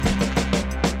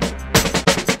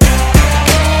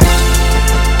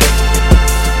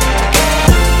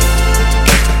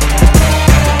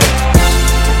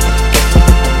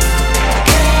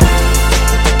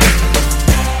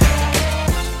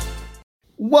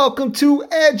welcome to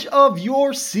Edge of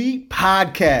Your Seat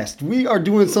podcast. We are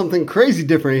doing something crazy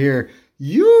different here.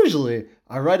 Usually,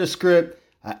 I write a script,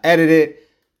 I edit it.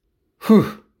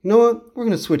 You know what? We're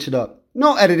going to switch it up.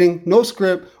 No editing, no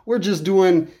script. We're just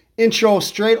doing intro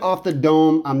straight off the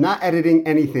dome. I'm not editing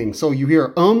anything. So you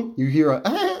hear you hear a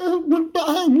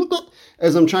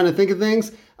as I'm trying to think of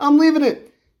things. I'm leaving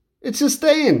it. It's just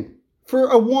staying for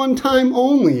a one time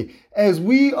only as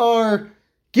we are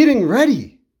getting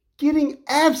ready. Getting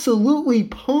absolutely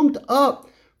pumped up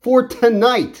for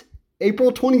tonight,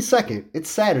 April 22nd. It's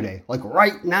Saturday, like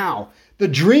right now. The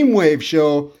DREAMWAVE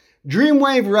show,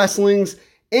 DREAMWAVE Wrestling's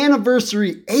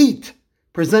Anniversary VIII,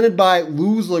 presented by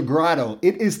LaGrotto.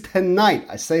 It is tonight.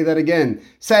 I say that again.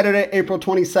 Saturday, April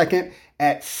 22nd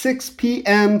at 6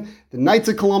 p.m. The Knights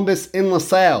of Columbus in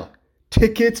LaSalle.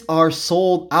 Tickets are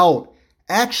sold out.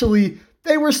 Actually,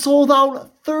 they were sold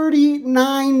out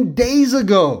 39 days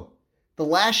ago. The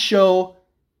last show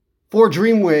for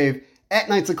DREAMWAVE at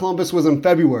Knights of Columbus was in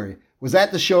February. Was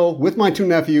at the show with my two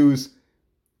nephews.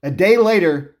 A day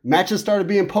later, matches started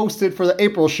being posted for the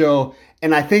April show.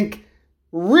 And I think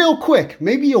real quick,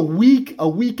 maybe a week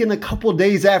and a couple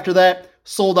days after that,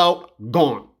 sold out,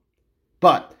 gone.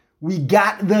 But we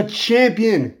got the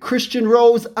champion, Christian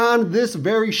Rose, on this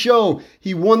very show.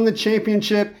 He won the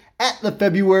championship at the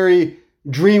February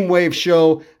DREAMWAVE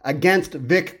show against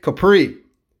Vic Capri.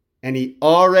 And he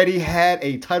already had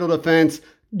a title defense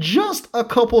just a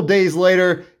couple days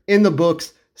later in the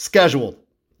books scheduled.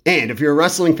 And if you're a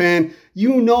wrestling fan,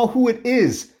 you know who it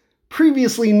is.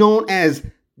 Previously known as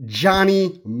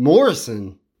Johnny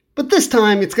Morrison. But this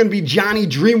time it's going to be Johnny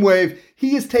DREAMWAVE.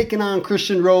 He is taking on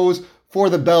Christian Rose for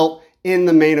the belt in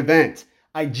the main event.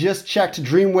 I just checked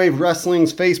DREAMWAVE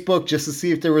Wrestling's Facebook just to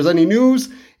see if there was any news.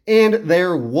 And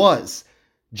there was.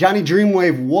 Johnny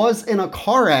DREAMWAVE was in a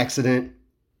car accident.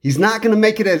 He's not going to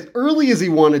make it as early as he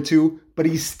wanted to, but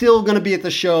he's still going to be at the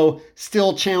show,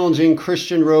 still challenging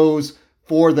Christian Rose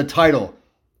for the title.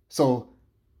 So,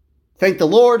 thank the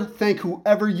Lord, thank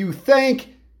whoever you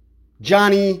thank.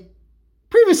 Johnny,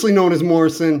 previously known as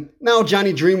Morrison, now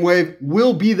Johnny DREAMWAVE,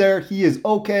 will be there. He is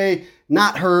okay,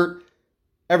 not hurt.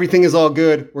 Everything is all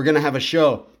good. We're going to have a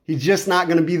show. He's just not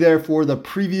going to be there for the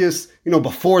previous,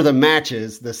 before the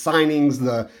matches, the signings,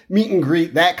 the meet and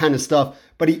greet, that kind of stuff.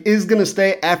 But he is going to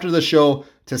stay after the show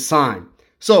to sign.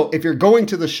 So if you're going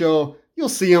to the show, you'll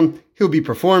see him. He'll be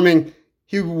performing.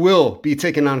 He will be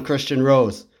taking on Christian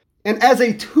Rose. And as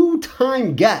a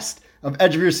two-time guest of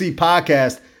Edge of Your Seat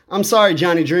podcast, I'm sorry,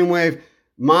 Johnny DREAMWAVE.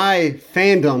 My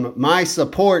fandom, my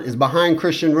support is behind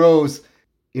Christian Rose.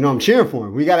 I'm cheering for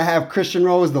him. We got to have Christian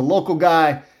Rose, the local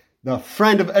guy, the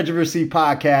friend of Edge of Your Seat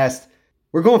podcast.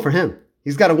 We're going for him.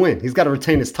 He's got to win. He's got to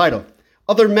retain his title.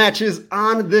 Other matches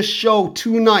on this show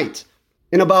tonight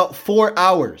in about 4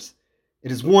 hours.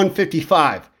 It is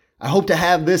 1:55. I hope to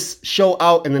have this show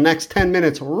out in the next 10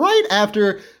 minutes right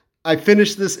after I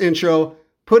finish this intro,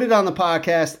 put it on the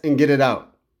podcast, and get it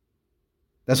out.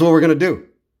 That's what we're going to do.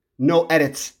 No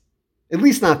edits. At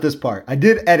least not this part. I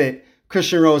did edit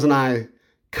Christian Rose and I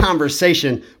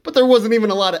conversation, but there wasn't even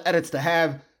a lot of edits to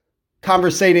have.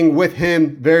 Conversating with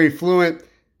him, very fluent.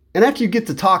 And after you get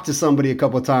to talk to somebody a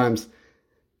couple of times,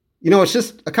 it's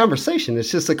just a conversation. It's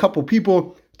just a couple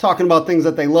people talking about things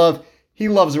that they love. He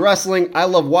loves wrestling. I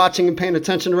love watching and paying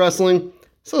attention to wrestling.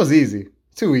 So it's easy.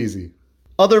 Too easy.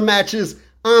 Other matches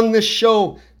on this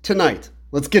show tonight.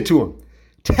 Let's get to them.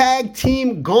 Tag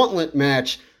team gauntlet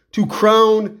match to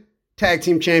crown tag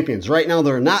team champions. Right now,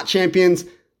 they're not champions.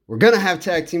 We're going to have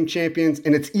tag team champions,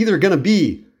 and it's either going to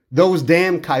be those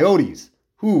damn Coyotes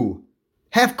who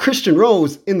have Christian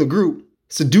Rose in the group,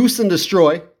 Seduce and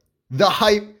Destroy, The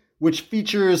Hype, which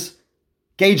features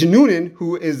Gage Noonan,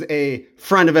 who is a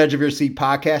friend of Edge of Your Seat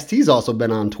podcast. He's also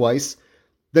been on twice.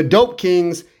 The Dope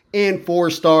Kings and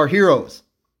 4-Star Heroes.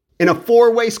 In a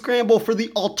 4-way scramble for the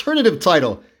alternative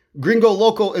title, Gringo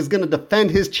Loco is going to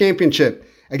defend his championship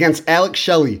against Alex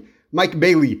Shelley, Mike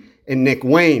Bailey, and Nick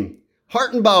Wayne.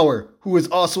 Hartenbauer, who is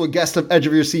also a guest of Edge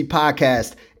of Your Seat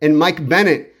podcast, and Mike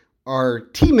Bennett are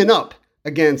teaming up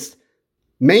against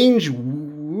Mange...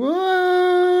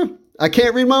 I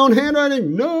can't read my own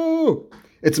handwriting. No!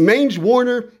 It's Mange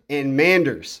Warner and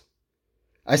Manders.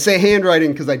 I say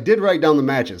handwriting because I did write down the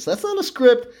matches. That's not a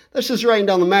script. That's just writing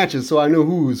down the matches so I know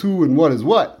who is who and what is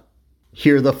what.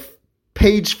 Hear the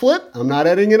page flip. I'm not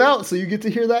editing it out, so you get to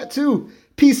hear that too.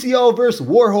 PCO versus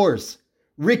Warhorse.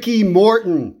 Ricky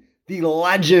Morton, the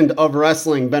legend of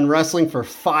wrestling, been wrestling for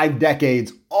 5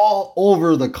 decades all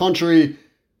over the country.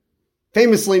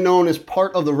 Famously known as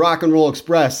part of the Rock and Roll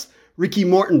Express. Ricky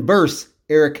Morton versus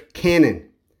Eric Cannon.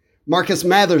 Marcus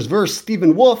Mathers versus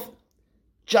Stephen Wolf.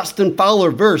 Justin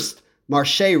Fowler versed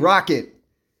Marche Rocket.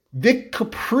 Vic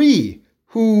Capri,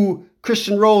 who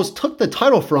Christian Rose took the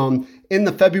title from in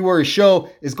the February show,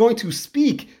 is going to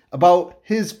speak about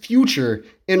his future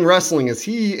in wrestling, as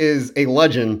he is a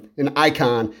legend, an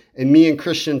icon, and me and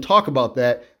Christian talk about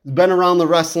that. He's been around the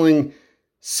wrestling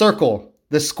circle,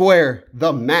 the square,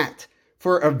 the mat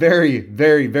for a very,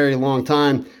 very, very long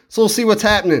time. So we'll see what's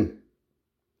happening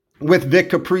with Vic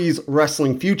Capri's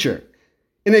wrestling future.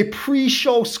 In a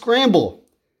pre-show scramble,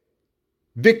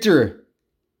 Victor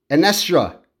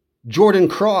Enestra, Jordan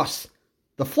Cross,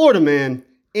 the Florida Man,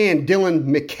 and Dylan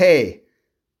McKay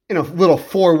in a little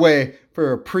four-way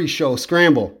for a pre-show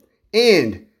scramble.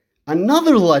 And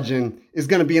another legend is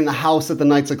going to be in the house at the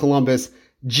Knights of Columbus.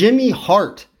 Jimmy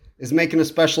Hart is making a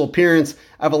special appearance.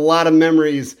 I have a lot of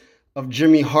memories of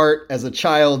Jimmy Hart as a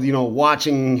child,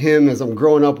 watching him as I'm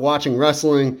growing up watching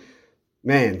wrestling.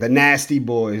 Man, the Nasty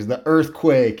Boys, the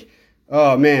Earthquake.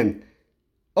 Oh, man.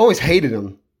 Always hated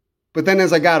him. But then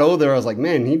as I got older, I was like,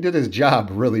 man, he did his job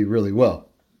really, really well.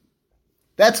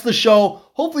 That's the show.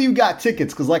 Hopefully you got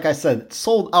tickets because, like I said, it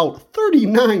sold out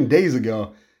 39 days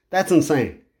ago. That's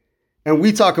insane. And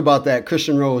we talk about that,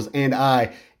 Christian Rose and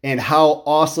I, and how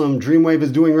awesome DREAMWAVE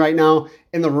is doing right now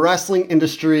in the wrestling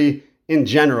industry in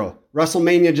general.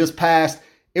 WrestleMania just passed.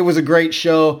 It was a great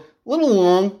show. A little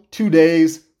long, 2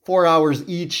 days, 4 hours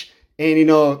each. And,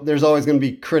 there's always going to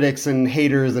be critics and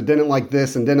haters that didn't like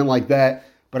this and didn't like that.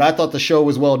 But I thought the show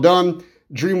was well done.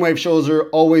 DREAMWAVE shows are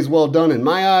always well done in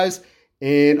my eyes.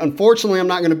 And unfortunately, I'm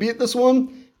not going to be at this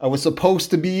one. I was supposed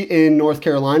to be in North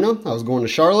Carolina. I was going to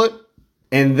Charlotte.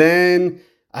 And then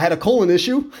I had a colon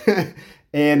issue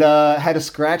and had to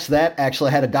scratch that. Actually,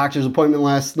 I had a doctor's appointment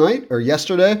last night or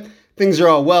yesterday. Things are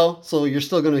all well. So you're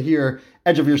still going to hear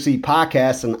Edge of Your Seat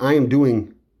podcast. And I am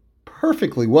doing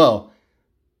perfectly well.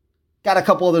 Got a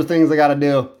couple other things I got to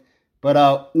do.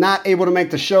 But not able to make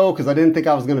the show because I didn't think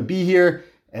I was going to be here.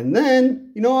 And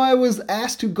then, I was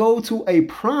asked to go to a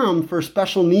prom for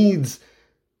special needs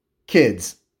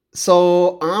kids.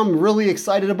 So I'm really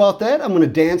excited about that. I'm going to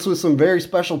dance with some very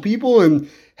special people and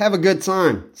have a good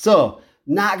time. So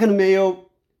not going to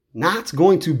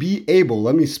be able,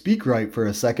 let me speak right for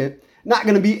a second, not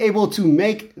going to be able to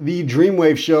make the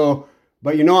DREAMWAVE show,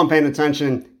 but I'm paying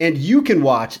attention. And you can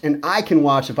watch, and I can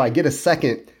watch if I get a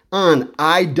second, on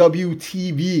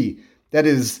IWTV. That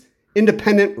is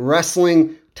Independent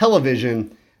Wrestling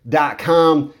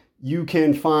Television.com. You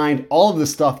can find all of the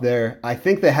stuff there. I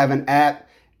think they have an app,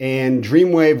 and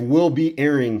DREAMWAVE will be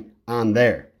airing on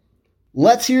there.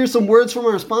 Let's hear some words from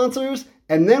our sponsors,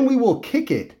 and then we will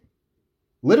kick it,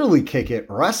 literally kick it,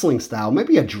 wrestling style,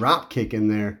 maybe a drop kick in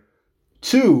there,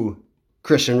 to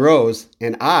Christian Rose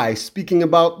and I speaking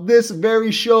about this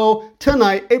very show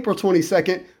tonight, April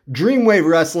 22nd, DREAMWAVE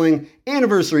Wrestling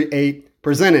Anniversary VIII,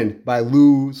 presented by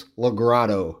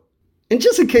LaGrotto. And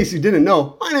just in case you didn't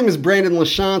know, my name is Brandon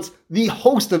LaChance, the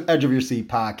host of Edge of Your Seat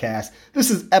podcast.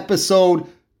 This is episode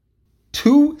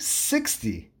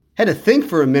 260. Had to think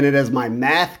for a minute as my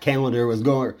math calculator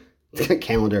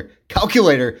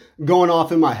going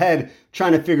off in my head,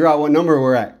 trying to figure out what number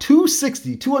we're at.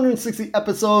 260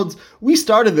 episodes. We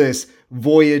started this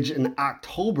voyage in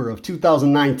October of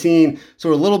 2019. So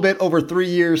we're a little bit over 3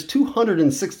 years,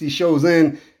 260 shows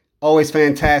in. Always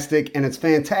fantastic, and it's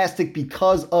fantastic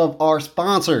because of our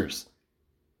sponsors.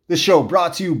 This show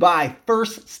brought to you by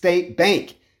First State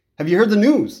Bank. Have you heard the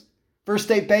news? First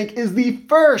State Bank is the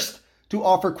first to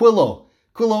offer Quillo.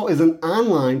 Quillo is an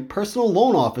online personal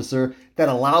loan officer that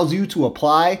allows you to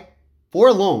apply for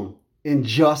a loan in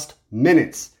just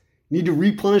minutes. Need to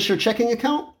replenish your checking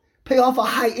account? Pay off a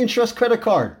high-interest credit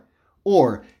card?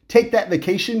 Or take that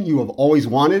vacation you have always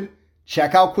wanted?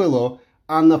 Check out Quillo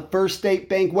on the First State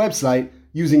Bank website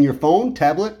using your phone,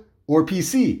 tablet, or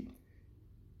PC.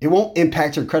 It won't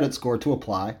impact your credit score to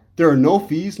apply. There are no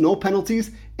fees, no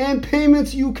penalties, and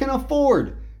payments you can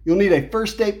afford. You'll need a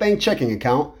First State Bank checking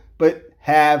account, but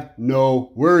have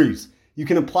no worries. You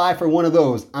can apply for one of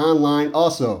those online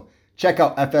also. Check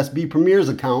out FSB Premier's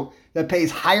account that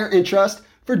pays higher interest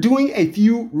for doing a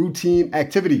few routine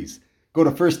activities. Go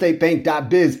to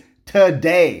firststatebank.biz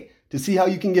today to see how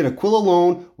you can get a Quillo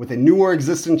loan with a new or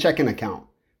existing checking account.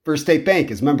 First State Bank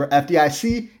is member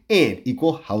FDIC and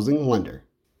equal housing lender.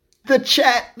 The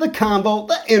chat, the convo,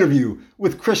 the interview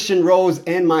with Christian Rose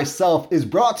and myself is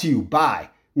brought to you by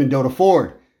Mendota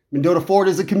Ford. Mendota Ford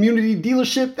is a community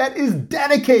dealership that is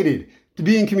dedicated to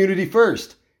being community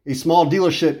first. A small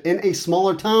dealership in a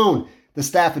smaller town. The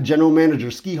staff of General Manager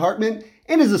Ski Hartman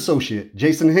and his associate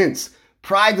Jason Hintz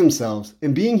pride themselves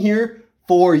in being here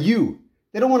for you.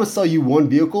 They don't want to sell you one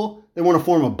vehicle. They want to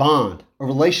form a bond, a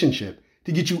relationship.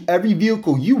 to get you every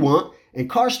vehicle you want and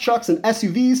cars, trucks, and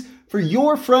SUVs for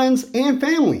your friends and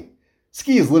family.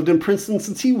 Ski has lived in Princeton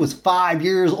since he was 5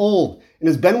 years old and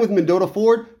has been with Mendota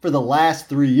Ford for the last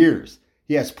 3 years.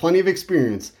 He has plenty of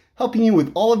experience helping you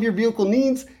with all of your vehicle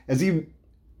needs as he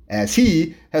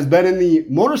has been in the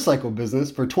motorcycle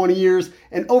business for 20 years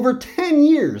and over 10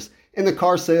 years in the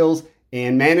car sales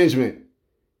and management.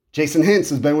 Jason Hintz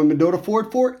has been with Mendota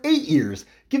Ford for 8 years,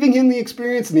 giving him the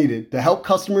experience needed to help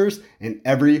customers in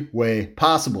every way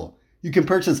possible. You can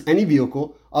purchase any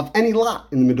vehicle off any lot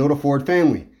in the Mendota Ford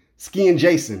family. Ski and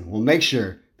Jason will make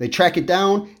sure they track it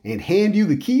down and hand you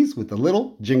the keys with a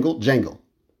little jingle jangle.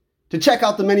 To check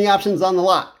out the many options on the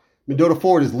lot, Mendota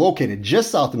Ford is located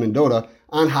just south of Mendota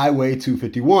on Highway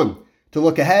 251. To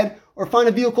look ahead or find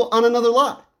a vehicle on another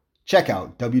lot, check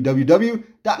out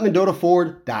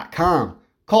www.mendotaford.com.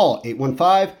 Call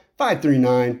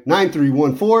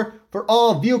 815-539-9314 for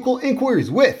all vehicle inquiries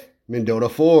with Mendota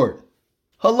Ford.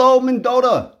 Hello,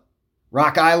 Mendota,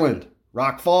 Rock Island,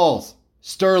 Rock Falls,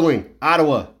 Sterling,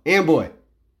 Ottawa, Amboy,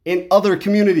 and other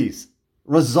communities.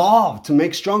 Resolve to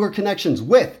make stronger connections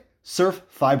with Surf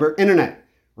Fiber Internet.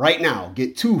 Right now,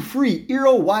 get 2 free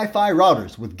Eero Wi-Fi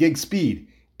routers with gig speed.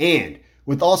 And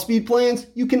with all speed plans,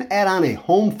 you can add on a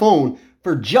home phone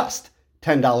for just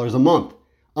 $10 a month.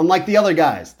 Unlike the other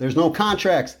guys, there's no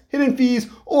contracts, hidden fees,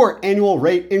 or annual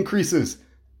rate increases.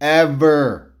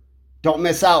 Ever. Don't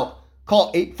miss out.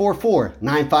 Call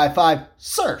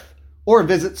 844-955-SURF or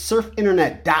visit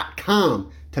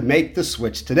surfinternet.com to make the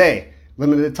switch today.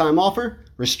 Limited time offer,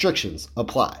 restrictions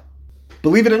apply.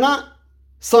 Believe it or not,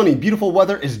 sunny, beautiful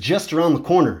weather is just around the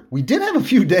corner. We did have a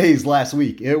few days last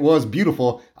week. It was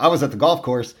beautiful. I was at the golf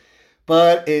course.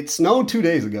 But it snowed 2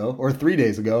 days ago, or 3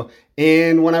 days ago,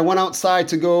 and when I went outside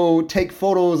to go take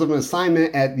photos of an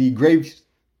assignment at the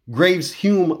Graves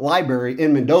Hume Library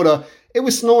in Mendota, it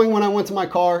was snowing when I went to my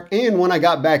car and when I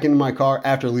got back into my car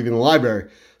after leaving the library.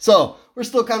 So we're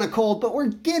still kind of cold, but we're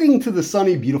getting to the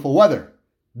sunny, beautiful weather.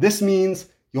 This means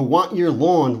you'll want your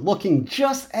lawn looking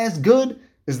just as good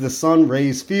as the sun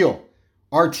rays feel.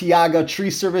 Arteaga Tree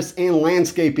Service and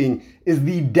Landscaping is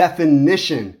the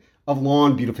definition of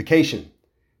lawn beautification.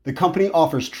 The company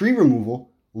offers tree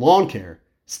removal, lawn care,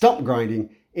 stump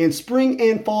grinding, and spring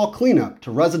and fall cleanup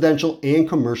to residential and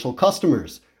commercial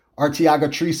customers.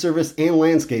 Arteaga Tree Service and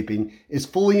Landscaping is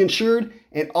fully insured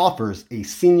and offers a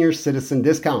senior citizen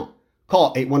discount.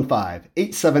 Call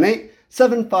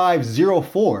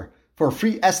 815-878-7504 for a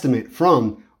free estimate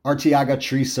from Arteaga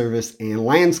Tree Service and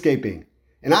Landscaping.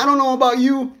 And I don't know about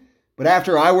you, but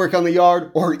after I work on the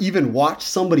yard or even watch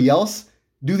somebody else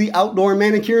do the outdoor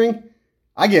manicuring,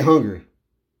 I get hungry.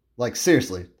 Like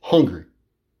seriously, hungry.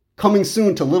 Coming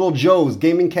soon to Little Joe's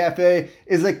Gaming Cafe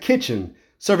is a kitchen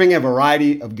serving a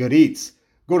variety of good eats.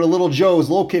 Go to Little Joe's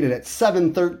located at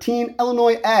 713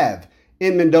 Illinois Ave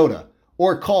in Mendota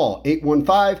or call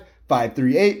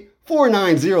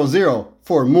 815-538-4900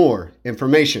 for more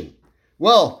information.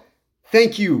 Well,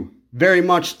 thank you very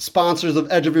much, sponsors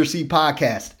of Edge of Your Seat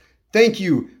podcast. Thank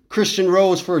you, Christian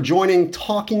Rose, for joining,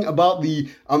 talking about the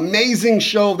amazing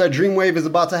show that DREAMWAVE is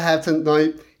about to have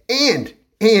tonight. And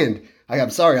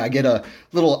I'm sorry, I get a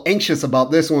little anxious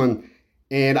about this one.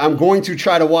 And I'm going to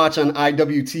try to watch on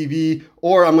IWTV,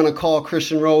 or I'm going to call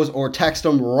Christian Rose or text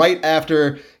him right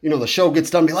after, the show gets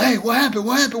done. Be like, hey,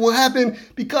 what happened?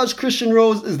 Because Christian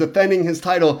Rose is defending his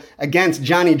title against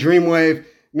Johnny Dreamwave.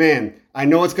 Man, I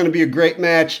know it's going to be a great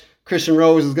match. Christian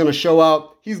Rose is going to show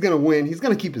out. He's going to win. He's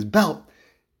going to keep his belt.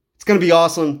 It's going to be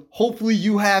awesome. Hopefully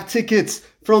you have tickets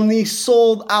from the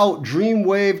sold-out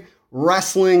DREAMWAVE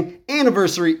Wrestling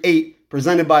Anniversary VIII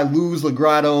presented by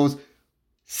LaGrotto's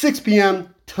 6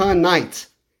 p.m. tonight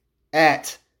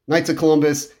at Knights of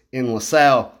Columbus in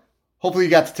LaSalle. Hopefully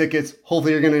you got the tickets.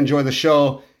 Hopefully you're going to enjoy the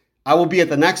show. I will be at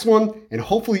the next one, and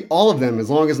hopefully all of them, as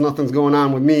long as nothing's going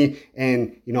on with me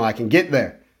and, I can get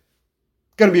there.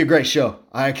 It's going to be a great show.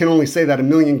 I can only say that a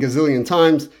million gazillion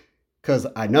times because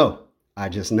I know. I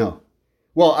just know.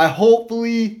 Well, I hope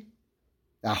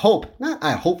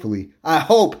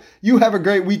you have a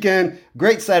great weekend,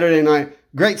 great Saturday night,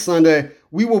 great Sunday.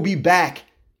 We will be back.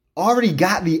 Already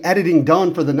got the editing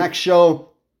done for the next show.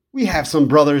 We have some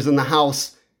brothers in the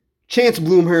house. Chance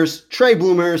Bloomhurst, Trey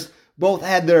Bloomhurst, both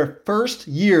had their first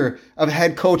year of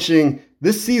head coaching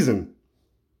this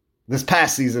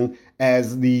past season,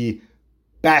 as the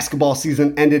basketball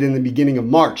season ended in the beginning of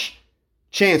March.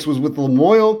 Chance was with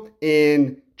Lamoille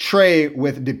and Trey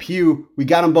with Depew. We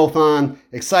got them both on.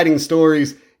 Exciting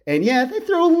stories. And yeah, they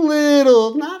throw a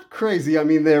little, not crazy. I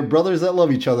mean, they're brothers that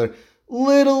love each other.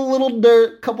 Little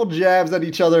dirt, couple jabs at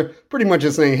each other. Pretty much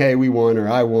just saying, hey, we won or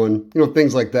I won.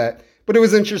 Things like that. But it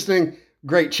was interesting.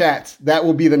 great chats. That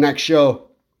will be the next show,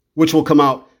 which will come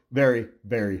out very,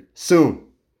 very soon.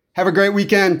 Have a great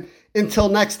weekend. Until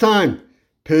next time,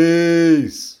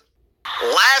 peace.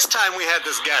 Last time we had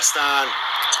this guest on,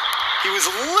 he was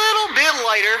a little bit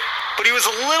lighter, but he was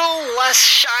a little less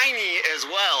shiny as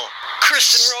well.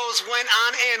 Christian Rose went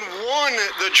on and won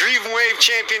the DREAMWAVE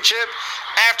Championship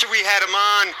after we had him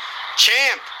on.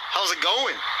 Champ, how's it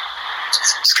going?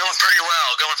 It's going pretty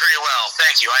well.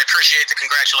 Thank you. I appreciate the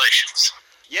congratulations.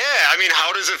 Yeah, I mean,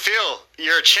 how does it feel?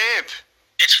 You're a champ.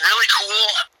 It's really cool.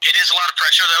 It is a lot of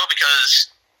pressure, though,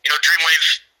 because, DREAMWAVE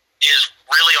is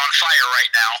really on fire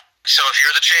right now. So if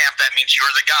you're the champ, that means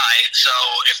you're the guy. So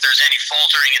if there's any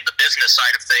faltering in the business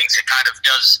side of things, it kind of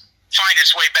does find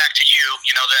its way back to you.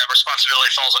 That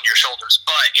responsibility falls on your shoulders.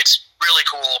 But it's really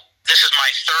cool. This is my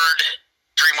third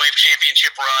DREAMWAVE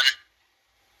Championship run,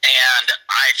 and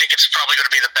I think it's probably going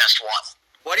to be the best one.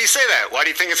 Why do you say that? Why do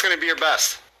you think it's going to be your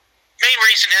best? Main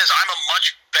reason is I'm a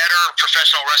much better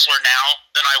professional wrestler now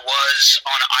than I was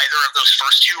on either of those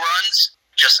first two runs.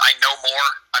 I know more.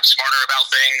 I'm smarter about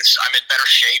things. I'm in better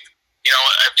shape.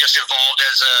 I've just evolved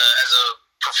as a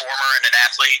performer and an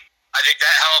athlete. I think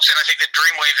that helps, and I think that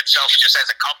DREAMWAVE itself, just as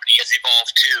a company, has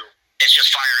evolved too. It's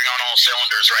just firing on all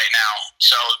cylinders right now.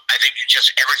 So I think just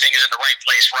everything is in the right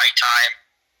place, right time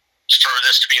for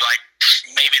this to be like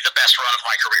maybe the best run of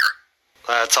my career.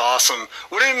 That's awesome.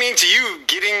 What did it mean to you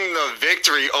getting the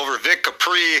victory over Vic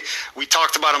Capri? We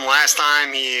talked about him last time.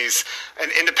 He's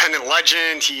an independent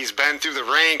legend. He's been through the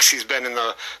ranks. He's been in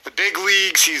the big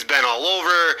leagues. He's been all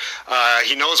over.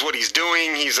 He knows what he's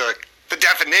doing. He's the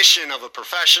definition of a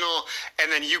professional.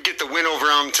 And then you get the win over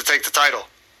him to take the title.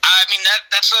 I mean,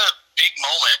 that's a big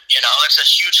moment. That's a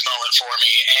huge moment for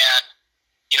me. And,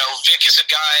 Vic is a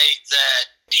guy that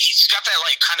he's got that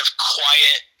kind of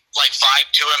quiet vibe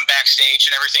to him backstage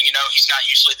and everything. He's not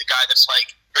usually the guy that's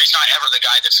he's not ever the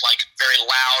guy that's very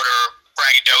loud or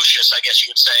braggadocious, I guess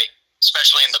you would say,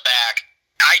 especially in the back.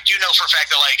 I do know for a fact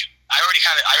that I already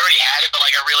had it, but I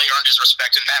really earned his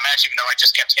respect in that match, even though I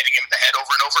just kept hitting him in the head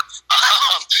over and over.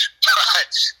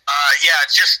 Yeah,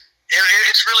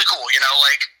 it's really cool.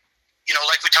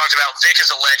 Like we talked about, Vic is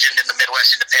a legend in the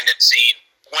Midwest independent scene.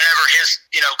 Whenever his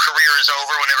career is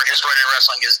over, whenever his run in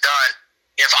wrestling is done,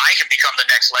 if I can become the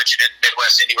next legend in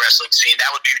Midwest indie wrestling scene,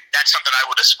 that's something I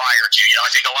would aspire to.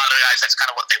 I think a lot of the guys, that's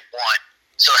kind of what they want.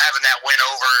 So having that win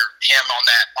over him on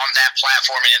that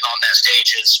platform and on that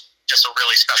stage is just a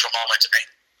really special moment to me.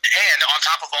 And on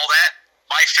top of all that,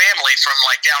 my family from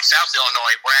down south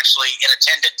Illinois were actually in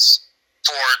attendance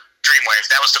for DREAMWAVE.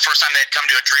 That was the first time they'd come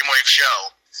to a DREAMWAVE show.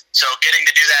 So getting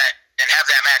to do that and have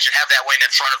that match and have that win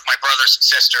in front of my brothers and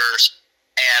sisters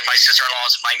and my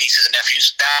sister-in-laws and my nieces and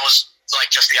nephews, that was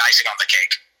just the icing on the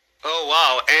cake. Oh,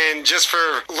 wow. And just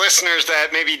for listeners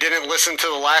that maybe didn't listen to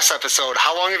the last episode,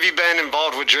 how long have you been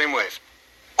involved with DREAMWAVE?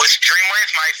 With DREAMWAVE,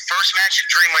 my first match at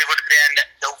DREAMWAVE would have been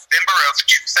November of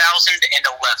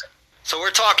 2011. So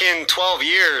we're talking 12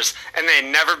 years, and they've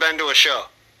never been to a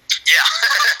show. Yeah.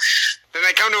 Then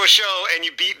they come to a show, and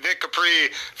you beat Vic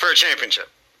Capri for a championship.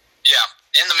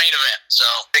 Yeah, in the main event. So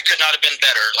it could not have been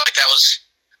better. That was,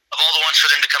 of all the ones for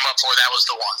them to come up for, that was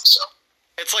the one. So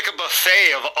it's like a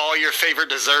buffet of all your favorite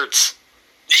desserts.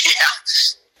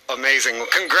 Yeah. Amazing. Well,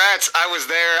 congrats. I was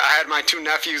there. I had my two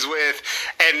nephews with,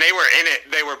 and they were in it.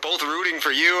 They were both rooting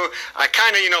for you. I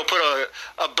kind of, put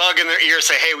a bug in their ear,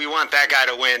 say, hey, we want that guy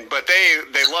to win. But they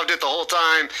loved it the whole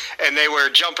time, and they were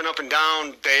jumping up and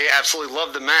down. They absolutely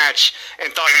loved the match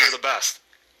and thought you were the best.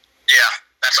 Yeah,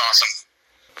 that's awesome.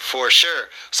 For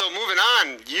sure. So moving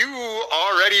on, you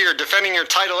already are defending your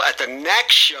title at the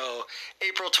next show,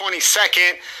 April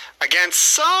 22nd, against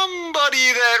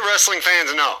somebody that wrestling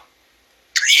fans know.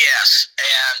 Yes,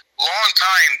 and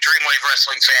long-time DREAMWAVE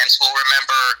wrestling fans will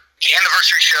remember the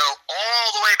anniversary show all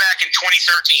the way back in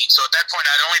 2013. So at that point,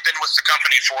 I'd only been with the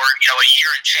company for, a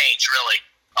year and change, really.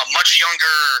 A much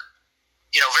younger,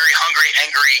 very hungry,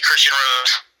 angry Christian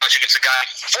Rose, which against a guy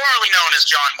formerly known as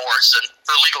John Morrison.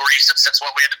 For legal reasons, that's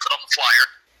what we had to put on the flyer.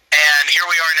 And here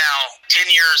we are now, 10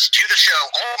 years to the show,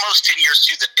 almost 10 years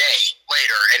to the day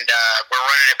later, and we're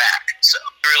running it back. So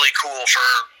really cool for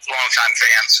longtime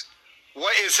fans.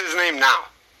 What is his name now?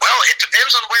 Well, it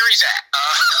depends on where he's at.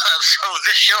 So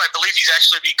this show, I believe he's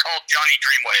actually be called Johnny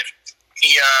Dreamwave.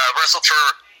 He wrestled for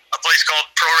a place called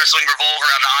Pro Wrestling Revolver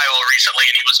out in Iowa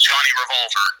recently, and he was Johnny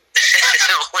Revolver.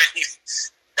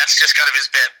 That's just kind of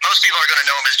his bit. Most people are going to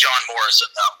know him as John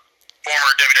Morrison, though.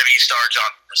 Former WWE star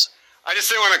John Morrison. I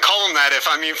just didn't want to call him that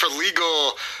for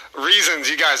legal reasons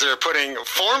you guys are putting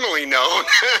formally known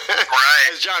right.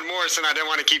 as John Morrison. I didn't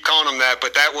want to keep calling him that,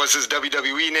 but that was his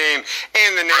WWE name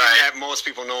and the name right. that most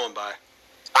people know him by.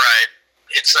 Right.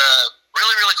 it's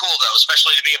really, really cool, though,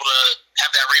 especially to be able to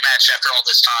have that rematch after all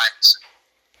this time.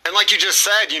 And like you just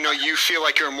said, you feel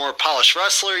like you're a more polished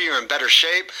wrestler, you're in better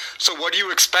shape. So what are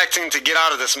you expecting to get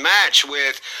out of this match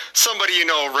with somebody,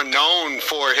 renowned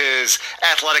for his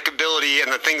athletic ability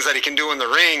and the things that he can do in the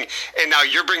ring, and now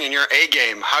you're bringing your A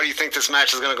game? How do you think this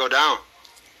match is going to go down?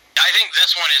 I think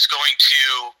this one is going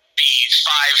to be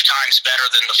 5 times better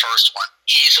than the first one,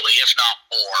 easily, if not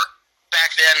more.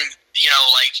 Back then,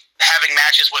 like having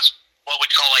matches with what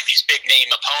we'd call like these big name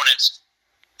opponents,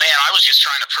 man, I was just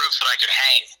trying to prove that I could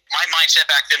hang. My mindset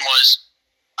back then was,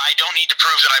 I don't need to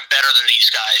prove that I'm better than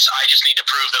these guys. I just need to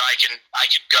prove that I can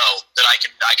go, that I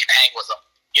can hang with them.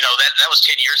 That was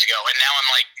 10 years ago, and now I'm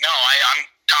like, no, I'm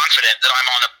confident that I'm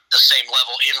on the same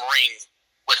level in ring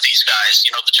with these guys.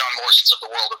 The John Morrisons of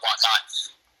the world and whatnot.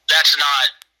 That's not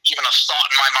even a thought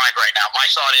in my mind right now. My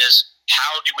thought is,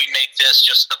 how do we make this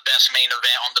just the best main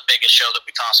event on the biggest show that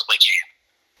we possibly can?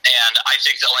 And I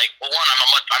think that, one,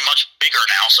 I'm much bigger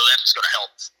now, so that's going to help.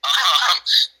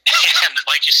 And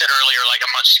like you said earlier,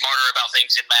 I'm much smarter about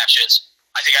things in matches.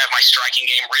 I think I have my striking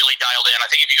game really dialed in. I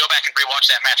think if you go back and rewatch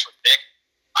that match with Vic,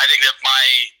 I think that my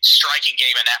striking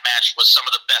game in that match was some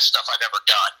of the best stuff I've ever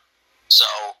done. So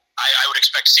I would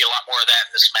expect to see a lot more of that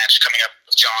in this match coming up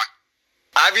with John.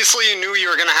 Obviously, you knew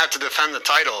you were going to have to defend the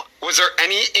title. Was there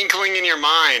any inkling in your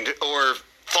mind or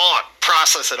thought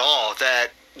process at all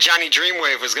that Johnny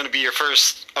Dreamwave was going to be your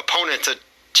first opponent to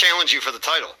challenge you for the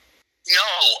title? No,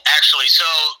 actually. So,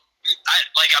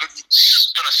 I'm going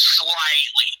to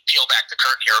slightly peel back the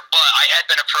curtain here, but I had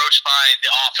been approached by the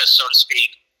office, so to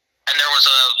speak, and there was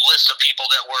a list of people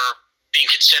that were being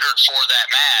considered for that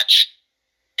match,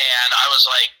 and I was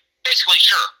like, basically,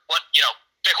 sure,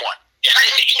 pick one. You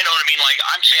know what I mean?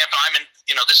 I'm champ, I'm in,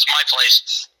 this is my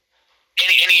place.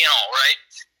 Any and all, right?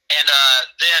 And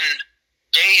then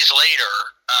days later,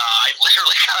 I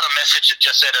literally got a message that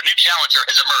just said a new challenger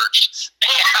has emerged.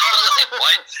 And I was like,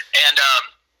 what? And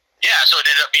so it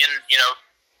ended up being,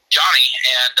 Johnny,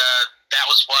 and that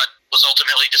was what was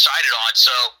ultimately decided on.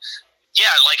 So, yeah,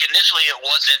 initially it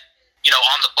wasn't,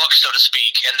 on the book, so to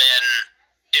speak, and then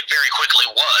it very quickly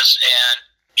was. And,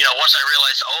 once I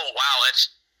realized, oh, wow, that's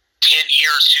 10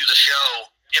 years to the show.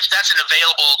 If that's an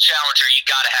available challenger, you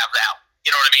got to have that.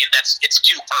 You know what I mean? It's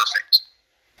too perfect.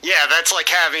 Yeah, that's like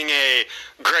having a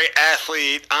great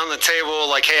athlete on the table,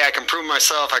 hey, I can prove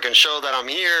myself, I can show that I'm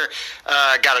here,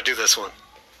 got to do this one.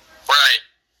 Right.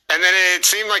 And then it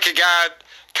seemed like it got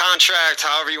contract,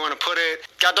 however you want to put it,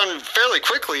 got done fairly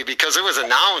quickly because it was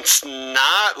announced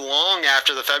not long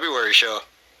after the February show.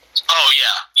 Oh,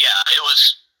 yeah. It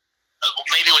was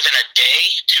maybe within a day,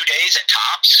 2 days at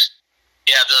tops.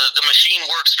 Yeah, the machine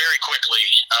works very quickly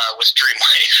with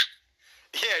Dreamwave.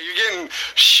 Yeah, you're getting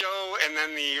show and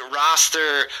then the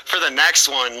roster for the next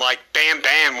one, bam,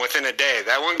 bam, within a day.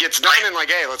 That one gets done and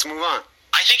hey, let's move on.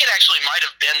 I think it actually might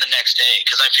have been the next day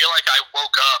because I feel like I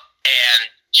woke up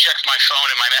and checked my phone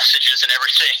and my messages and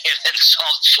everything and then saw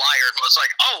the flyer and was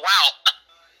like, oh, wow.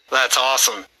 That's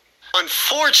awesome.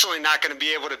 Unfortunately, not going to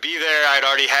be able to be there. I'd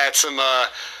already had some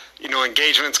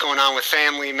engagements going on with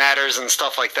family matters and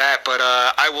stuff like that. But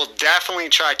I will definitely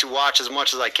try to watch as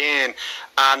much as I can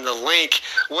on the link.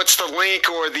 What's the link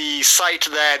or the site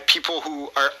that people who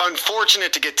are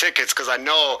unfortunate to get tickets, because I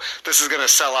know this is going to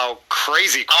sell out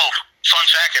crazy quick. Oh, fun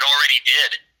fact, it already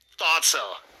did. Thought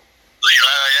so.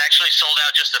 It actually sold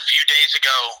out just a few days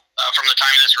ago from the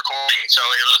time of this recording. So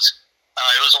it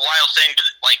was a wild thing.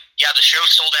 But the show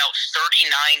sold out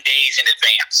 39 days in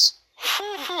advance.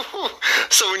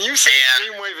 So when you say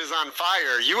Dreamwave is on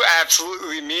fire, you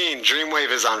absolutely mean Dreamwave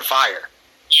is on fire.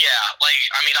 Yeah,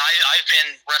 I've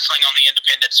been wrestling on the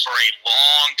independents for a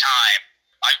long time.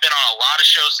 I've been on a lot of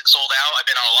shows that sold out. I've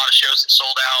been on a lot of shows that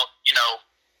sold out,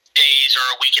 days or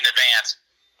a week in advance.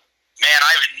 Man,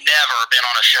 I've never been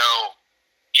on a show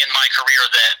in my career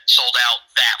that sold out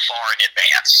that far in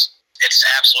advance. It's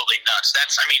absolutely nuts.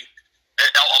 That's, a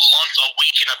month, a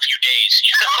week, and a few days,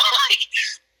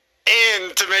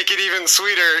 And to make it even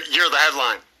sweeter, you're the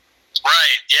headline.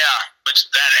 Right, yeah. But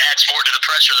that adds more to the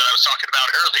pressure that I was talking about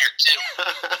earlier, too.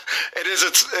 It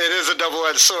is a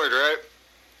double-edged sword, right?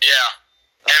 Yeah.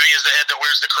 Heavy is the head that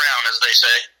wears the crown, as they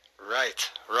say. Right.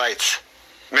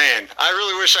 Man, I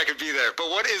really wish I could be there. But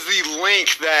what is the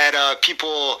link that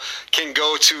people can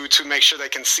go to make sure they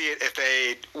can see it if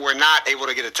they were not able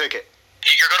to get a ticket?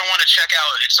 You're going to want to check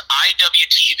out, it's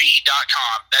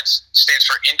IWTV.com. That stands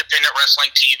for Independent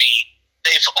Wrestling TV.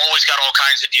 They've always got all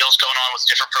kinds of deals going on with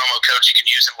different promo codes you can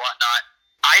use and whatnot.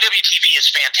 IWTV is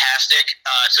fantastic.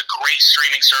 It's a great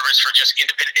streaming service for just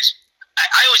independent.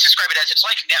 I always describe it as it's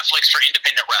like Netflix for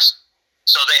independent wrestling.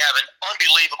 So they have an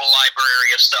unbelievable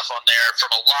library of stuff on there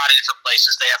from a lot of different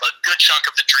places. They have a good chunk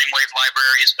of the Dreamwave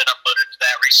library has been uploaded to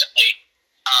that recently.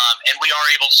 And we are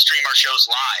able to stream our shows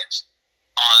live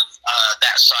on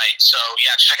that site. So,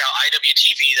 yeah, check out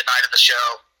IWTV the night of the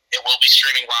show. It will be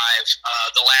streaming live.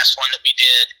 The last one that we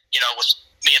did, was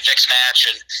me and Vic's match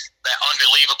and that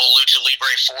unbelievable Lucha Libre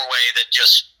 4-way that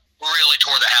just really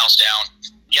tore the house down.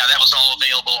 Yeah, that was all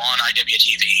available on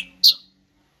IWTV. So.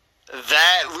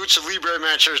 That Lucha Libre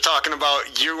match you're talking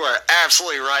about, you are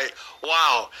absolutely right.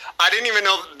 Wow. I didn't even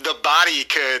know the body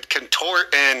could contort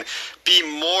and be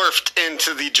morphed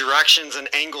into the directions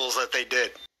and angles that they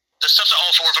did. The stuff that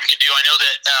all four of them can do, I know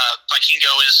that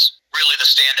Vikingo is really the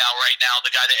standout right now,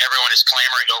 the guy that everyone is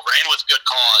clamoring over, and with good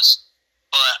cause.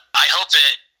 But I hope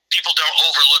that people don't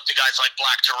overlook the guys like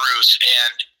Black Taurus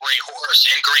and Ray Horus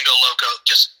and Gringo Loco,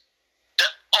 just the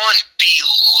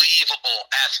unbelievable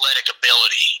athletic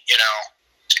ability,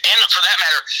 And for that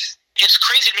matter, it's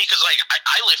crazy to me because,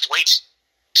 I lift weights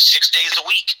 6 days a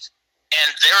week. And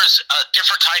there's a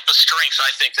different type of strength,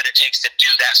 I think, that it takes to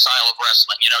do that style of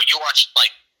wrestling. You watch,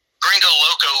 Gringo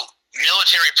Loco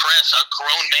military press a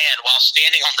grown man while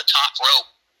standing on the top rope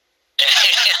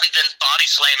and then body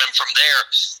slam him from there.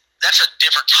 That's a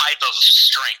different type of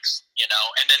strength,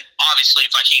 And then, obviously,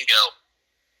 Vikingo,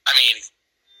 I mean,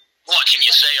 what can you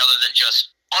say other than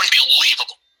just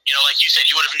unbelievable? Like you said,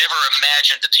 you would have never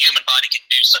imagined that the human body can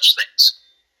do such things.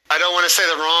 I don't want to say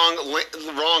the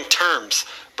wrong terms,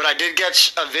 but I did get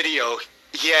a video.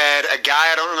 He had a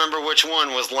guy, I don't remember which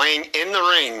one, was laying in the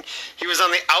ring. He was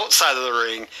on the outside of the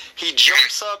ring. He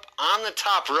jumps up on the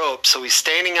top rope, so he's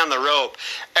standing on the rope,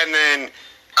 and then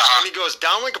when he goes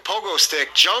down like a pogo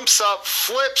stick, jumps up,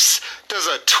 flips, does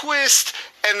a twist,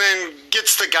 and then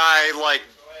gets the guy,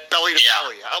 belly to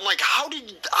belly. I'm like, how does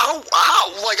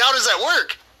that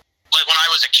work? Like when I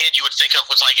was a kid, you would think of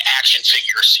was action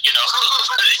figures,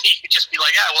 You'd just be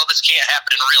like, well, this can't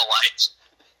happen in real life.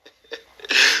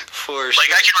 For sure.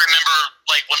 I can remember,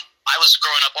 when I was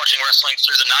growing up watching wrestling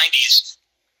through the 90s,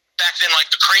 back then,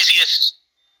 the craziest,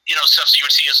 stuff that you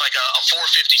would see is a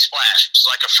 450 splash, which is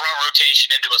a front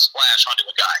rotation into a splash onto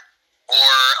a guy.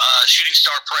 Or shooting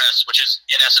star press, which is,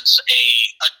 in essence, a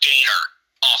gainer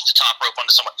off the top rope onto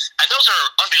someone. And those are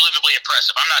unbelievably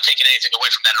impressive. I'm not taking anything away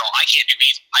from that at all. I can't do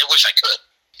either. I wish I could.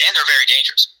 And they're very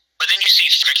dangerous. But then you see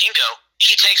Vikingo,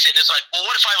 he takes it and it's well,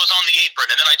 what if I was on the apron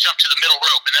and then I jumped to the middle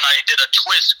rope and then I did a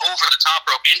twist over the top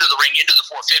rope into the ring, into the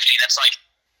 450. That's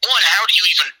one, how do you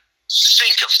even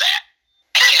think of that?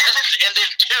 And then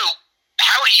two,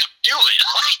 how do you do it?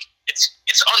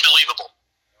 It's unbelievable.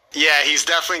 Yeah, he's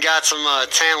definitely got some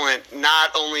talent,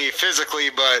 not only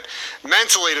physically, but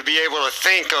mentally to be able to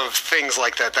think of things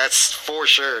like that. That's for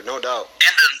sure, no doubt.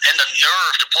 And the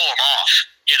nerve to pull him off,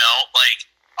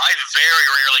 I very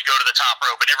rarely go to the top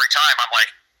rope, and every time I'm like,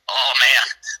 oh man,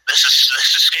 this is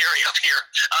scary up here.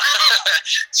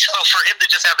 So for him to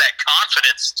just have that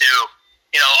confidence to,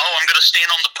 I'm going to stand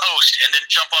on the post and then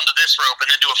jump onto this rope and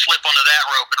then do a flip onto that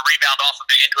rope and rebound off of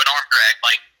it into an arm drag,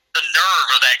 the nerve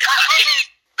of that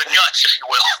guy. The guts, if you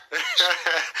will.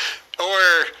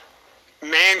 Or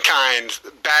Mankind,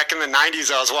 back in the 90s,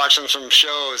 I was watching some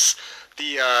shows,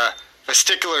 the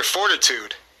Vesticular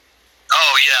Fortitude.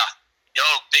 Oh, yeah.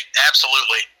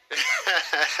 Absolutely.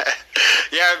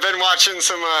 Yeah, I've been watching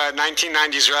some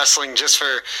 1990s wrestling just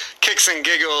for kicks and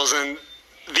giggles, and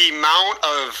the amount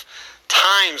of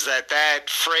times that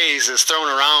phrase is thrown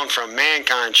around from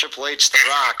Mankind, Triple H, The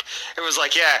Rock, it was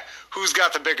who's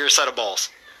got the bigger set of balls?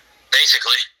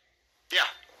 Basically. Yeah,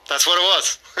 that's what it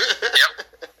was.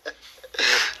 Yep.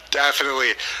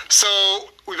 Definitely. So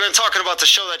we've been talking about the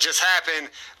show that just happened,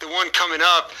 the one coming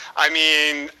up. I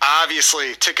mean,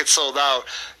 obviously, tickets sold out.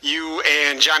 You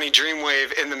and Johnny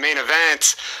Dreamwave in the main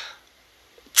event.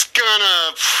 It's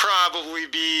gonna probably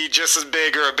be just as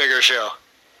big or a bigger show.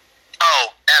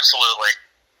 Oh, absolutely.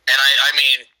 And I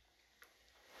mean,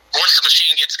 once the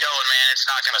machine gets going, man, it's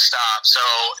not going to stop. So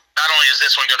not only is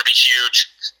this one going to be huge,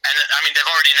 and I mean,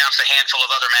 they've already announced a handful of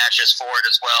other matches for it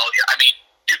as well. I mean,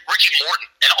 dude, Ricky Morton,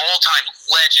 an all-time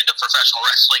legend of professional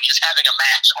wrestling, is having a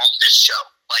match on this show.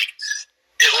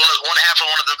 One half of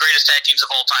one of the greatest tag teams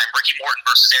of all time, Ricky Morton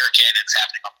versus Eric Cannon, is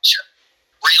happening on the show.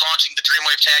 Relaunching the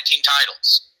Dreamwave Tag Team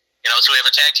titles. So we have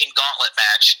a tag team gauntlet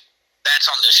match. That's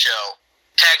on this show.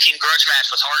 Tag team grudge match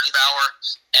with Hartenbauer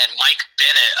and Mike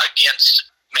Bennett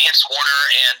against Mance Warner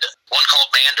and one called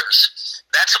Manders.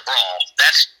 That's a brawl.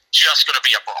 That's just going to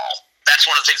be a brawl. That's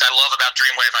one of the things I love about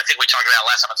Dreamwave. I think we talked about it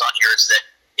last time I was on here, is that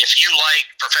if you like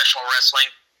professional wrestling,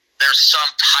 there's some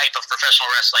type of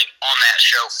professional wrestling on that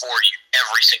show for you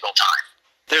every single time.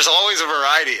 There's always a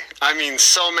variety. I mean,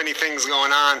 so many things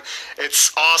going on.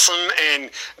 It's awesome,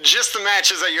 and just the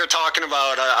matches that you're talking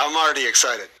about, I'm already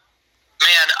excited.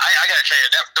 Man, I gotta tell you,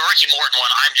 the Ricky Morton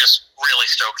one, I'm just really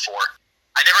stoked for.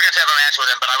 I never got to have a match with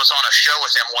him, but I was on a show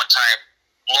with him one time,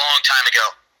 long time ago,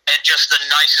 and just the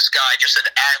nicest guy, just an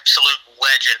absolute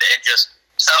legend, and just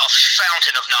a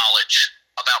fountain of knowledge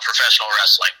about professional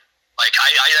wrestling. Like,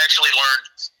 I actually learned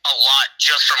a lot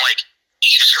just from, like,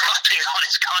 eavesdropping on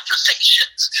his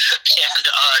conversations and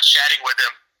chatting with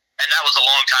him, and that was a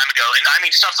long time ago. And I mean,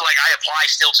 stuff that, like, I apply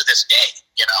still to this day,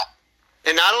 you know.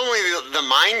 And not only the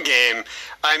mind game,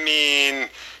 I mean,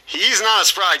 he's not a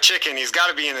spry chicken. He's got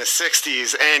to be in his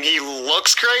 60s, and he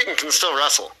looks great and can still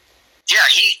wrestle. Yeah,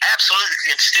 he absolutely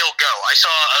can still go. I saw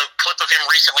a clip of him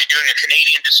recently doing a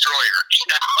Canadian Destroyer. You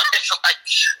know, like,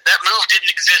 that move didn't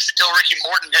exist until Ricky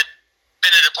Morton had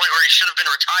been at a point where he should have been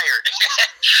retired.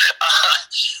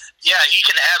 Yeah, he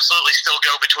can absolutely still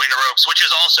go between the ropes, which is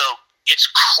also, it's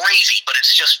crazy, but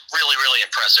it's just really, really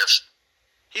impressive.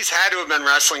 He's had to have been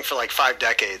wrestling for like 5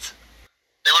 decades.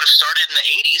 They would have started in the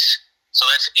 80s, so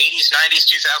that's 80s, 90s,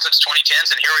 2000s,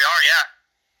 2010s, and here we are, yeah.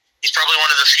 He's probably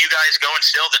one of the few guys going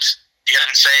still that's, you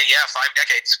can say, yeah, 5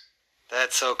 decades.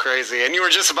 That's so crazy. And you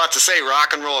were just about to say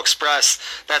Rock and Roll Express.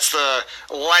 That's the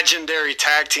legendary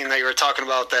tag team that you were talking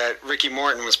about that Ricky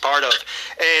Morton was part of.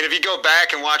 And if you go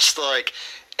back and watch the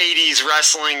 80s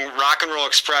wrestling, Rock and Roll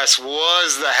Express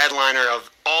was the headliner of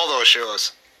all those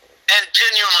shows. And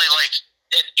genuinely,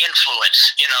 an influence,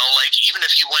 even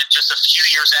if you went just a few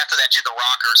years after that to the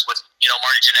Rockers with,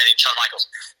 Marty Jannetty and Shawn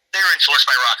Michaels, they were influenced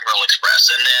by Rock and Roll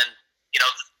Express. And then,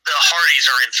 the Hardys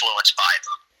are influenced by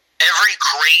them. Every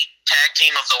great tag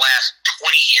team of the last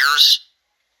 20 years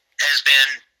has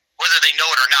been, whether they know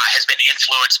it or not, has been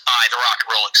influenced by the Rock and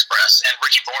Roll Express. And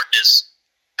Ricky Morton is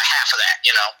half of that,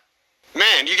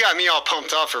 Man, you got me all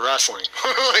pumped up for wrestling.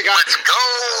 Let's go!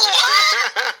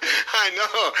 I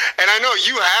know. And I know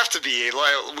you have to be.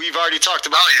 We've already talked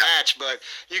about the match, but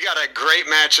you got a great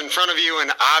match in front of you,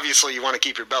 and obviously you want to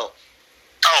keep your belt.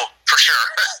 Oh, for sure.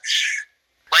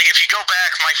 If you go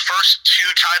back, my first 2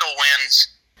 title wins,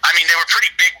 I mean, they were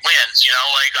pretty big wins,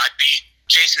 I beat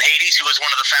Jason Hades, who was one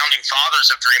of the founding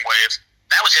fathers of Dreamwave.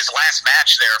 That was his last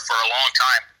match there for a long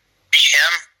time. Beat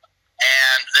him,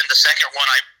 and then the second one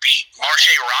I beat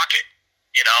Marche Rocket,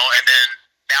 and then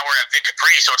now we're at Vic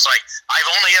Capri, so it's like, I've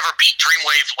only ever beat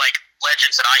Dreamwave,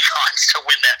 legends and icons to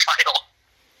win that title.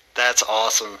 That's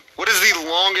awesome. What is the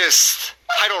longest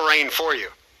title reign for you?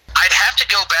 I'd have to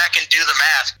go back and do the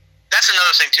math. That's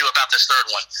another thing, too, about this third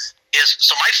one.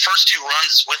 So my first 2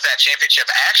 runs with that championship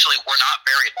actually were not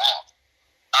very long.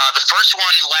 The first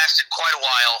one lasted quite a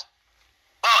while.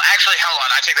 Well, actually, hold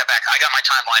on. I take that back. I got my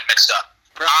timeline mixed up.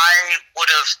 I would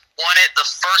have won it the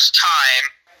first time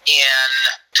in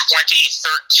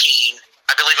 2013.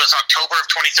 I believe it was October of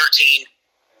 2013.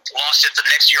 Lost it the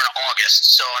next year in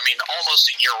August. So, I mean, almost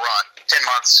a year run, 10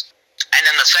 months. And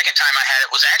then the second time I had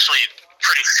it was actually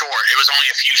pretty short. It was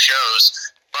only a few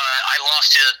shows. But I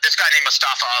lost to this guy named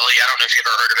Mustafa Ali. I don't know if you've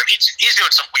ever heard of him. He's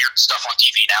doing some weird stuff on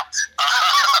TV now.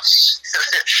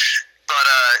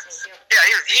 Yeah,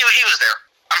 he was there.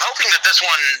 I'm hoping that this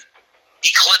one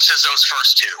eclipses those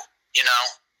first 2,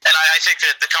 And I think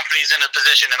that the company's in a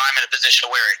position, and I'm in a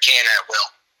position where it can and it will.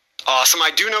 Awesome.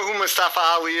 I do know who Mustafa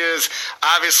Ali is.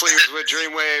 Obviously, he was with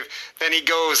Dreamwave. Then he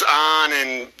goes on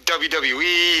in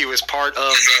WWE. He was part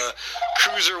of the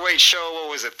Cruiserweight show.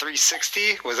 What was it,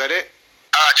 360? Was that it?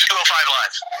 205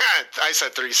 Live. I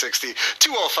said 360.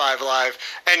 205 Live.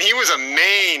 And he was a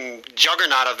main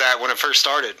juggernaut of that when it first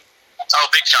started. Oh,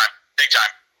 big time. Big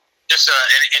time. Just an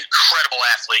incredible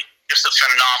athlete. Just a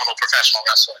phenomenal professional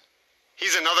wrestler.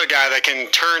 He's another guy that can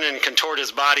turn and contort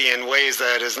his body in ways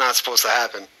that is not supposed to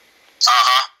happen.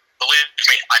 Uh-huh. Believe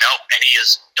me, I know. And he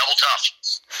is double tough.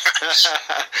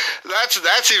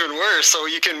 That's even worse. So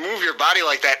you can move your body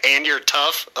like that and you're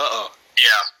tough? Uh-oh.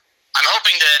 Yeah. I'm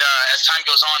hoping that as time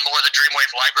goes on, more of the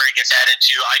Dreamwave library gets added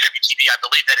to IWTV. I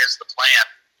believe that is the plan.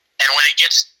 And when it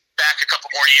gets back a couple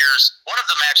more years, one of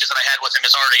the matches that I had with him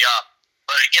is already up,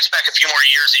 but it gets back a few more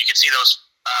years, and you can see those.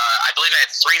 I believe I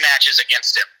had 3 matches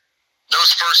against him.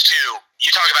 Those first 2,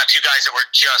 you talk about 2 guys that were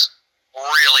just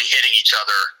really hitting each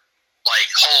other.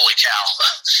 Like, holy cow.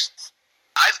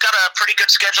 I've got a pretty good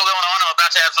schedule going on. I'm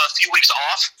about to have a few weeks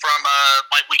off from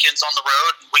my weekends on the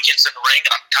road and weekends in the ring,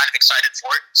 and I'm kind of excited for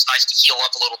it. It's nice to heal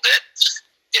up a little bit.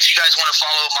 If you guys want to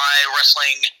follow my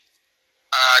wrestling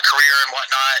career and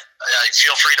whatnot,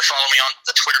 feel free to follow me on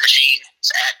the Twitter machine.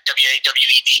 It's at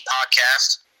WAWED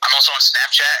Podcast. I'm also on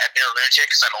Snapchat at Bitter Lunatic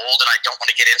because I'm old and I don't want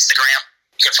to get Instagram.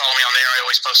 You can follow me on there. I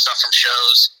always post stuff from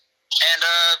shows. And,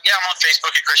 yeah, I'm on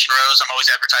Facebook at Christian Rose. I'm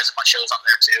always advertising my shows on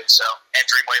there, too. So, and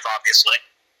Dreamwave, obviously.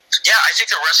 Yeah, I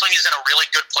think that wrestling is in a really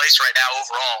good place right now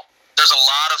overall. There's a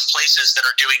lot of places that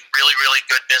are doing really, really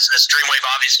good business. Dreamwave,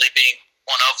 obviously, being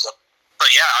one of them.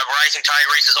 But, yeah, a rising tide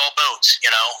raises all boats,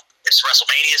 you know. It's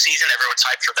WrestleMania season. Everyone's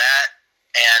hyped for that.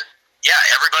 And, yeah,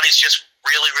 everybody's just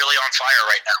really, really on fire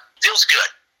right now. Feels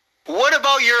good. What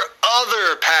about your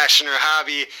other passion or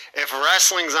hobby? If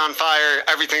wrestling's on fire,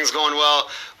 everything's going well.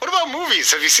 What about movies?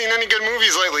 Have you seen any good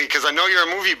movies lately? Because I know you're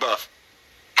a movie buff.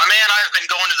 My man, I've been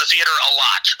going to the theater a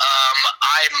lot.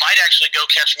 I might actually go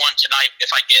catch one tonight if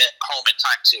I get home in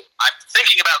time, too. I'm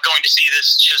thinking about going to see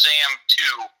this Shazam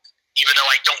 2, even though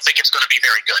I don't think it's going to be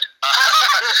very good.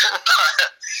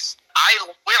 I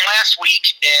went last week,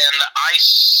 and I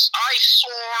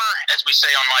saw, as we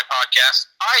say on my podcast,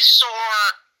 I saw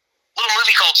little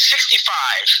movie called 65,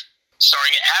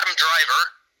 starring Adam Driver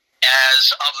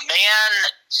as a man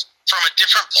from a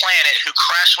different planet who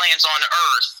crash lands on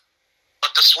Earth,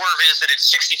 but the swerve is that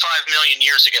it's 65 million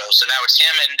years ago. So now it's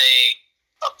him and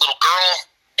a little girl,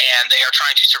 and they are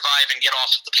trying to survive and get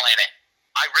off the planet.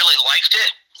 I really liked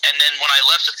it, and then when I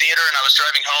left the theater and I was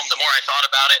driving home, the more I thought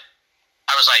about it,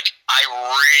 I was like, I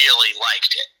really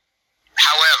liked it.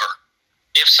 However,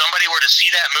 if somebody were to see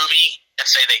that movie and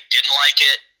say they didn't like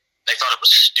it, they thought it was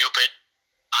stupid,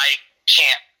 I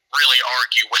can't really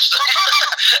argue with them.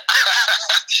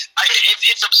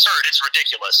 It's absurd. It's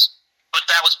ridiculous. But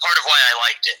that was part of why I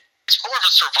liked it. It's more of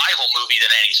a survival movie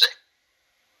than anything.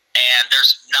 And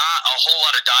there's not a whole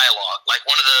lot of dialogue. Like,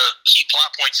 one of the key plot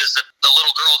points is that the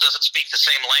little girl doesn't speak the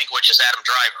same language as Adam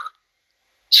Driver.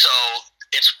 So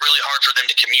it's really hard for them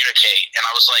to communicate. And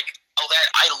I was like,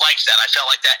 I liked that. I felt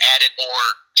like that added more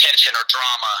tension or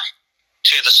drama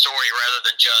to the story rather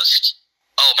than just,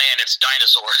 oh man, it's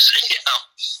dinosaurs, you know.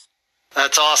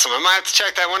 That's awesome. I might have to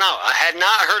check that one out. I had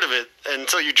not heard of it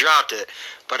until you dropped it,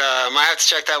 but I might have to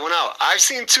check that one out. I've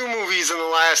seen 2 movies in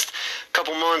the last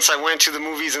couple months. I went to the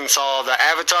movies and saw the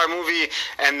Avatar movie,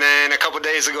 and then a couple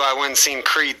days ago I went and seen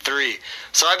Creed 3.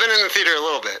 So I've been in the theater a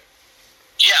little bit.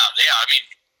 Yeah, I mean,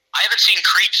 I haven't seen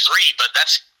Creed 3, but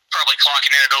that's probably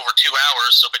clocking in at over 2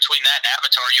 hours, so between that and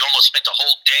Avatar, you almost spent a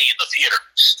whole day in the theater.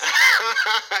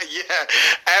 Yeah,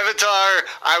 Avatar,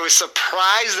 I was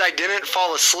surprised I didn't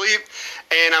fall asleep,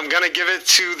 and I'm going to give it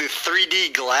to the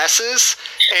 3D glasses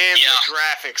and the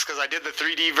graphics, because I did the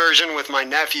 3D version with my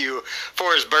nephew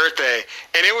for his birthday,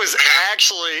 and it was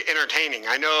actually entertaining.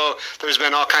 I know there's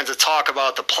been all kinds of talk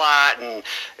about the plot, and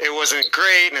it wasn't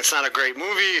great, and it's not a great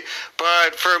movie,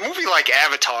 but for a movie like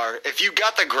Avatar, if you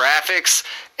got the graphics,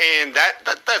 and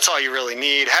that's all you really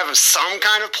need. Have some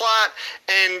kind of plot,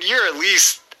 and you're at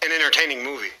least an entertaining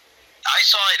movie. I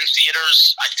saw it in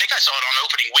theaters. I think I saw it on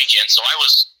opening weekend, so I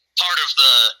was part of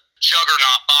the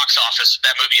juggernaut box office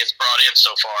that movie has brought in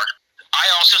so far. I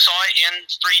also saw it in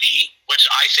 3D, which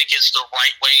I think is the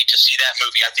right way to see that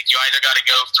movie. I think you either got to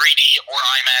go 3D or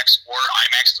IMAX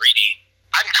 3D.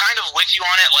 I'm kind of with you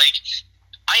on it. Like,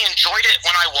 I enjoyed it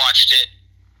when I watched it.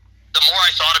 The more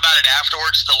I thought about it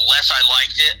afterwards, the less I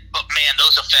liked it. But man,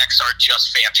 those effects are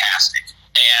just fantastic.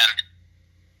 And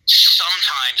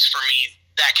sometimes for me,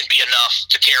 that can be enough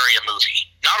to carry a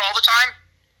movie. Not all the time,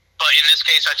 but in this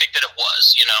case, I think that it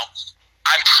was, you know.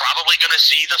 I'm probably going to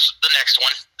see the next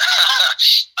one.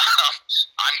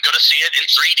 I'm going to see it in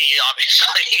 3D,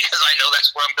 obviously, because I know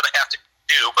that's what I'm going to have to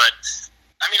do. But,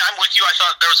 I mean, I'm with you. I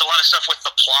thought there was a lot of stuff with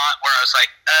the plot where I was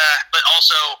like, but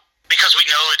also, because we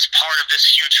know it's part of this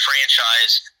huge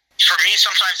franchise, for me,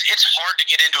 sometimes it's hard to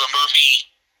get into a movie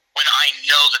when I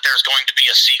know that there's going to be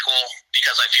a sequel,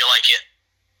 because I feel like it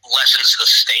lessens the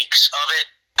stakes of it.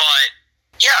 But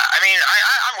yeah, I mean,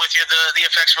 I'm with you. The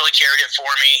effects really carried it for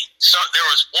me. So there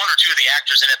was 1 or 2 of the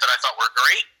actors in it that I thought were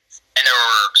great, and there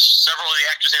were several of the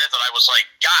actors in it that I was like,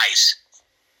 guys,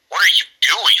 what are you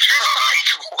doing?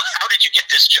 How did you get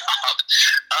this job?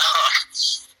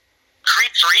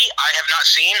 Creed 3, I have not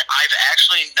seen. I've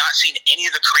actually not seen any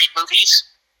of the Creed movies.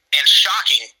 And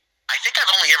shocking, I think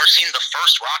I've only ever seen the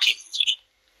first Rocky movie.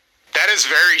 That is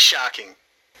very shocking.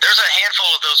 There's a handful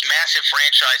of those massive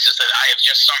franchises that I have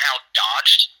just somehow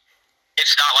dodged.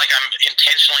 It's not like I'm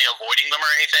intentionally avoiding them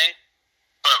or anything.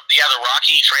 But yeah, the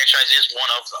Rocky franchise is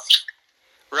one of them.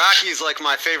 Rocky is like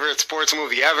my favorite sports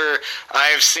movie ever.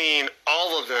 I have seen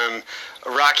all of them.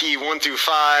 Rocky 1 through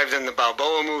 5, then the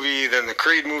Balboa movie, then the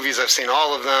Creed movies. I've seen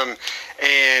all of them.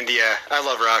 And yeah, I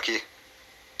love Rocky.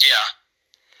 Yeah.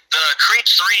 The Creed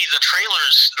 3, the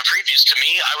trailers, the previews to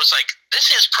me, I was like,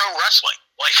 this is pro wrestling.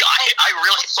 Like, I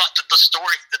really thought that the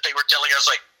story that they were telling, I was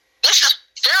like, this is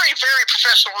very, very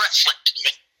professional wrestling to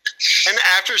me. And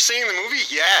after seeing the movie,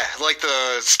 yeah, like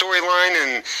the storyline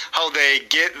and how they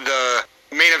get the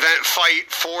main event fight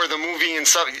for the movie and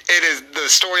stuff, the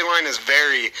storyline is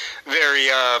very, very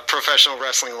professional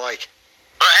wrestling like.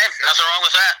 But hey, nothing wrong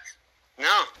with that.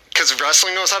 No, because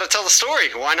wrestling knows how to tell the story.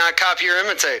 Why not copy or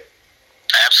imitate?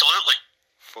 Absolutely.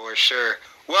 For sure.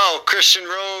 Well, Christian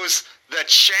Rose, the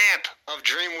champ of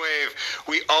Dreamwave,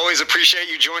 we always appreciate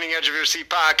you joining Edge of Your Seat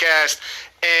podcast.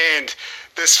 And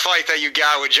this fight that you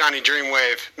got with Johnny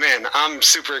Dreamwave, man, I'm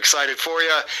super excited for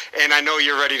you, and I know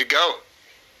you're ready to go.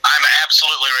 I'm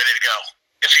absolutely ready to go.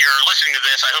 If you're listening to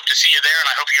this, I hope to see you there, and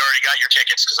I hope you already got your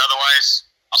tickets, because otherwise,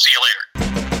 I'll see you later.